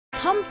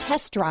Come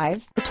test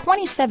drive the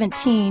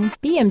 2017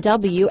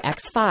 BMW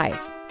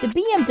X5. The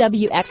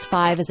BMW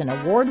X5 is an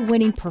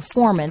award-winning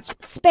performance,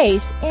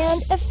 space,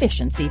 and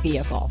efficiency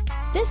vehicle.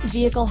 This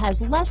vehicle has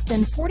less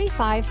than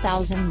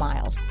 45,000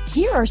 miles.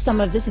 Here are some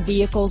of this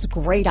vehicle's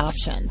great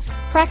options: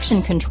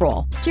 traction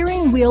control,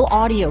 steering wheel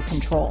audio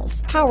controls,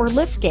 power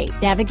liftgate,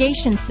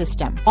 navigation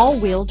system,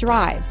 all-wheel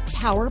drive,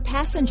 power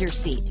passenger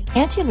seat,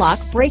 anti-lock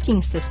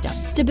braking system,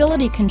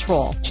 stability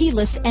control,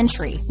 keyless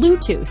entry,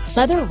 Bluetooth,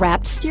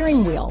 leather-wrapped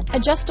steering wheel,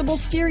 adjustable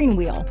steering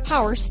wheel,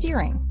 power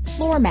steering,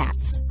 floor mats,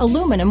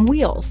 aluminum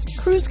wheels,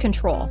 cruise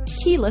control,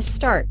 keyless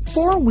start,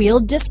 four-wheel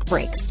disc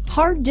brakes,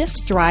 hard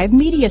disk drive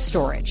media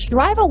storage.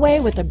 Drive away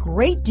with a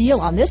great deal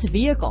on this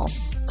vehicle.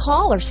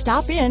 Call or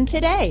stop in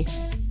today.